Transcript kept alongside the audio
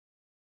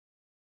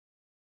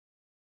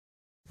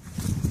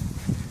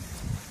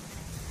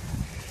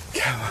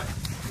Come on.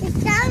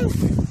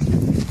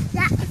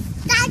 That's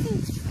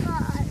Daddy's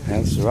phone.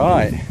 That's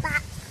right.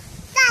 That's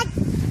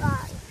Daddy's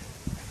phone.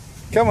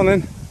 Come on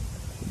then.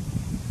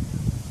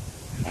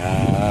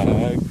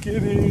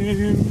 Get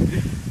in.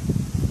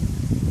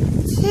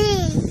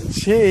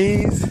 Cheese.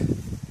 Cheese.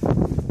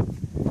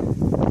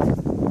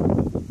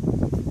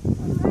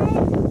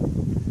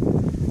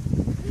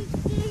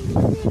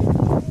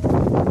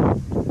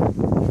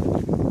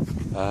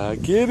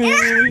 Get in.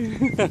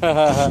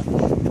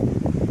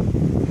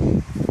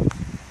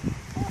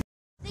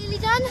 Nearly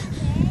done.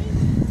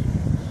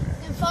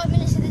 In 5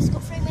 minutes of this,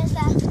 got 3 minutes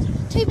left.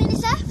 2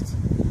 minutes left.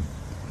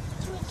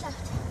 2 minutes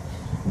left.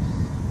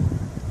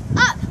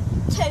 Up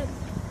to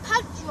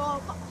punch your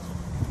box.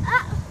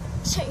 Up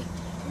to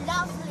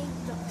lovely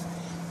blocks.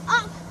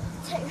 Up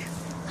to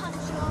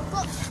punch your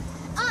box.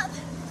 Up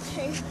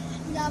to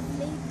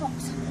lovely box.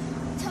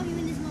 Tell me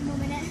when there's 1 more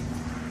minute.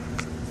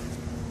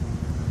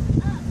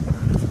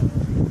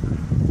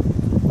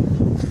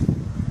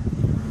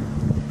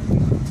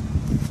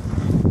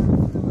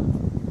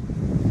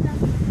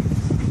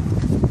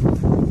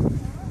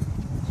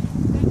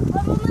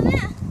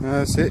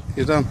 That's it,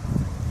 you're done.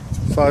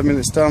 5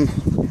 minutes done.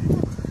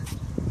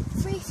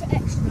 3 for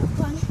extra.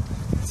 1,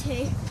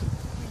 2.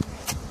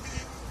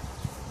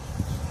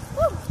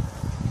 Woo,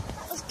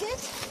 that was good.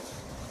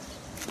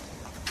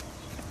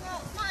 No,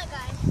 it's my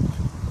guy.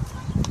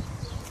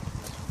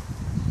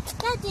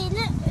 Daddy,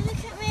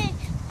 look at me.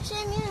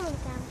 Show me how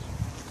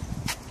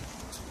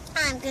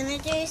I'm gonna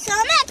do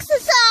some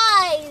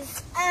exercise.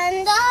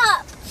 And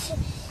up,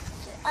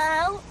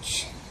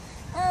 ouch,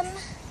 and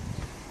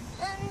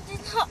then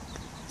hop.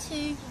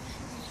 2,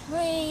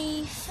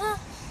 3, 4,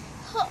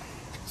 hop,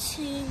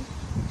 2,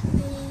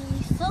 3,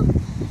 4,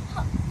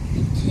 hop,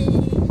 2,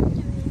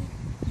 3,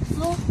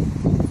 4,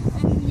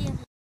 and the other.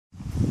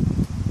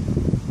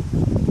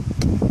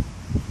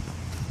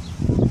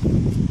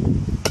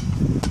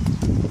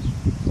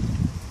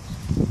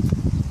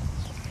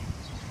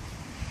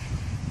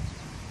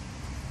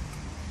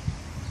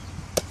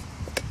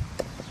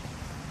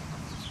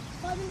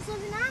 Five minutes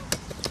over now?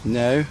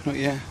 No, not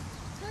yet.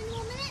 20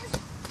 more minutes?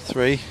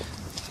 3.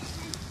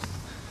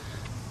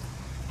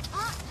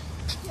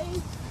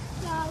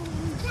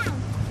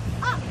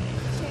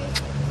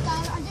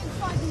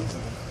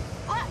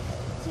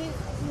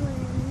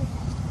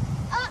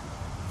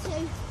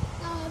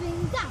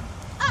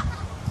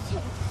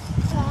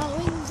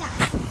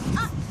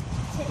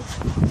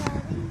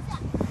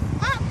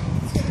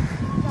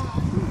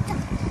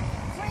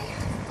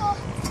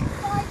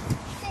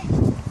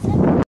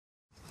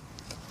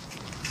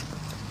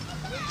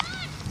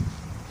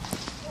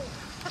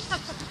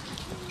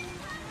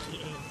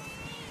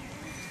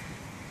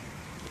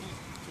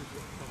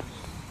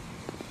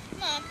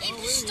 Mum, Eve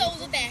just stole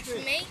the bear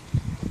from me.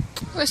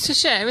 Well, it's to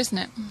share, isn't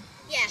it?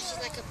 Yeah, she's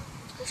like a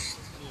push.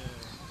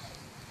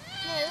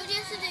 No, what do you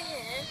have to do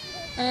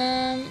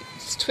here?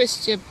 Just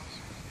twist your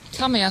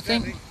tummy, I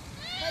think.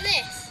 Like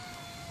this?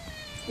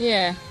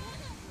 Yeah.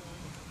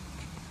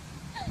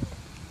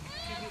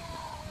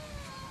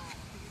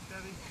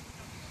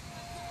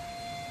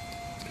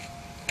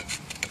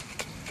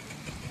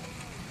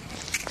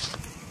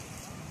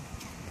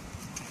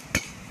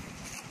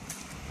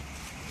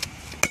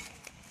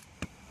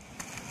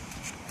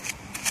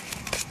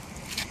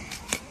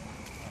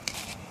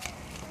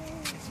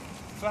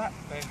 Flat,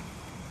 babe.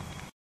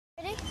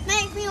 Ready?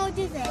 Make me all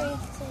do this.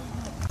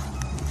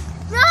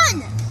 Run!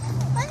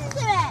 Run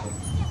into it!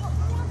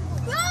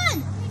 Run!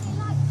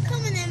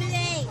 Come on,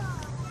 Emily.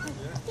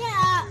 Get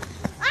up.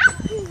 Ah!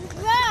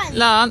 Run!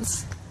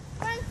 Lance.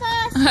 Run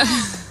fast.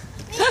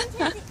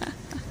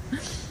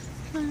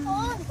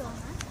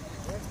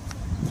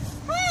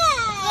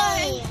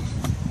 Hey!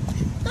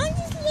 Don't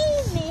just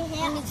leave me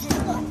here.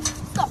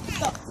 Stop.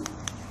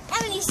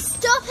 Emily,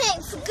 stop it,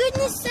 for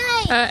goodness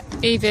sake.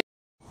 Evie.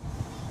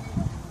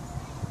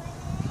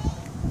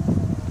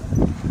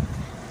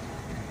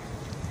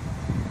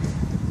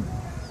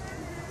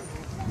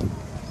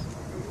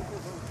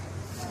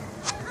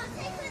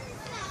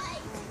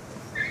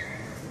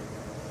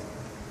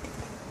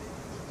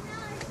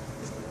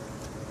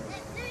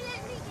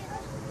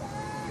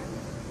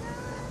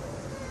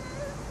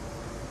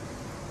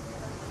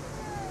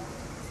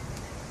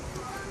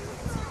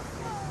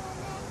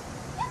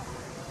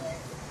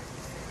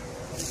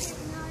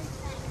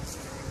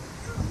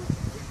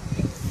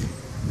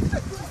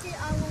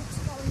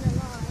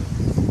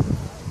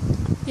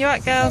 You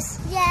right, girls?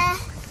 Yeah.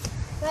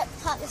 We're at the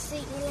park with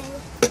Sweet Lily.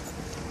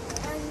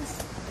 And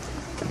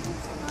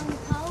on the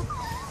pole.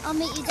 I'll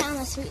meet you down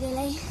there, Sweet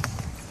Lily.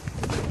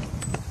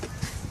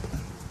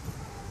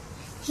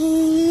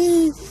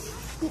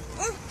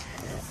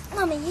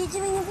 Mummy, you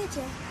doing a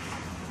video?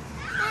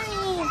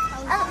 Mummy,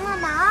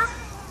 Mama.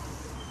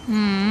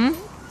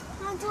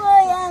 How do I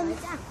a little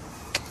bit.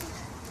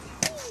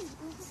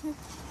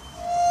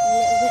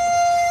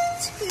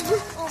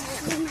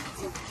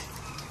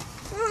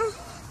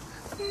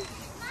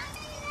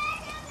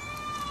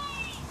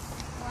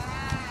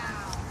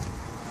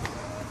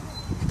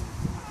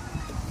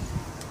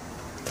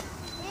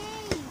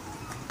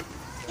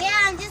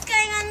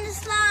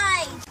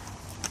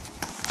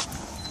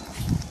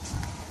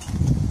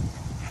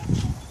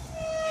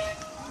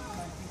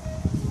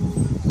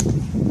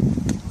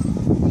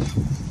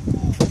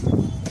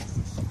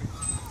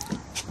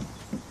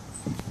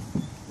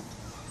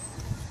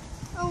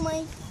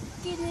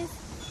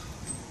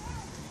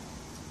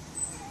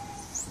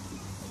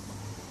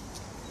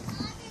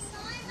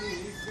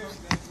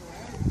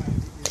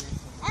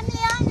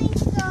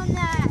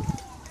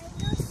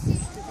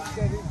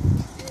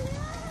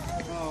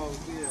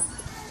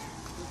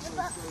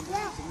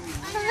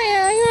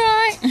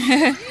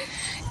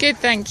 Good,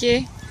 thank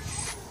you.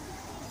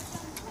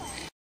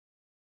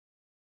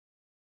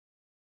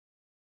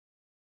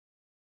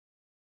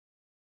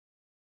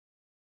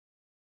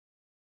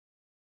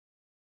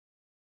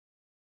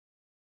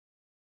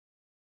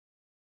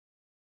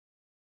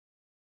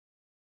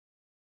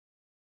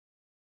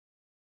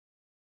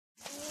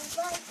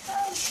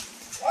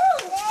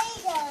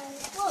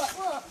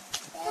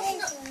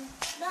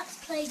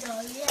 That's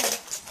Play-Doh, yeah.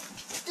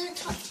 Don't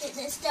touch it,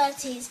 it's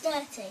dirty, it's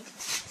dirty.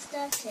 It's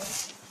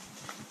dirty.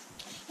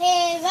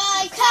 Here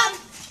I come.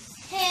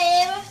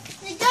 Here.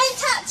 No, don't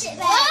touch it,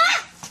 babe.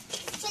 Ah!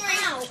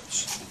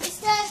 Ouch. It's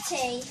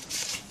dirty.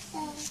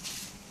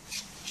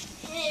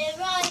 Here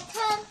I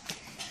come.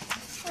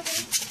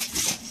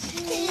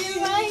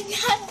 Here I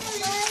come.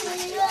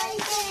 Here I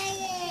come.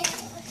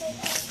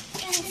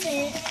 That's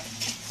it.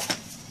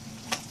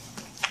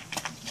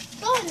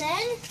 Go on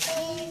then.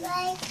 Here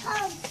I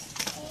come.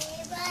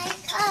 Here I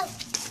come.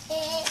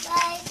 Here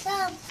I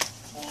come.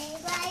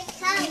 Here I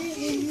come.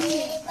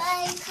 Here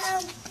I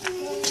come.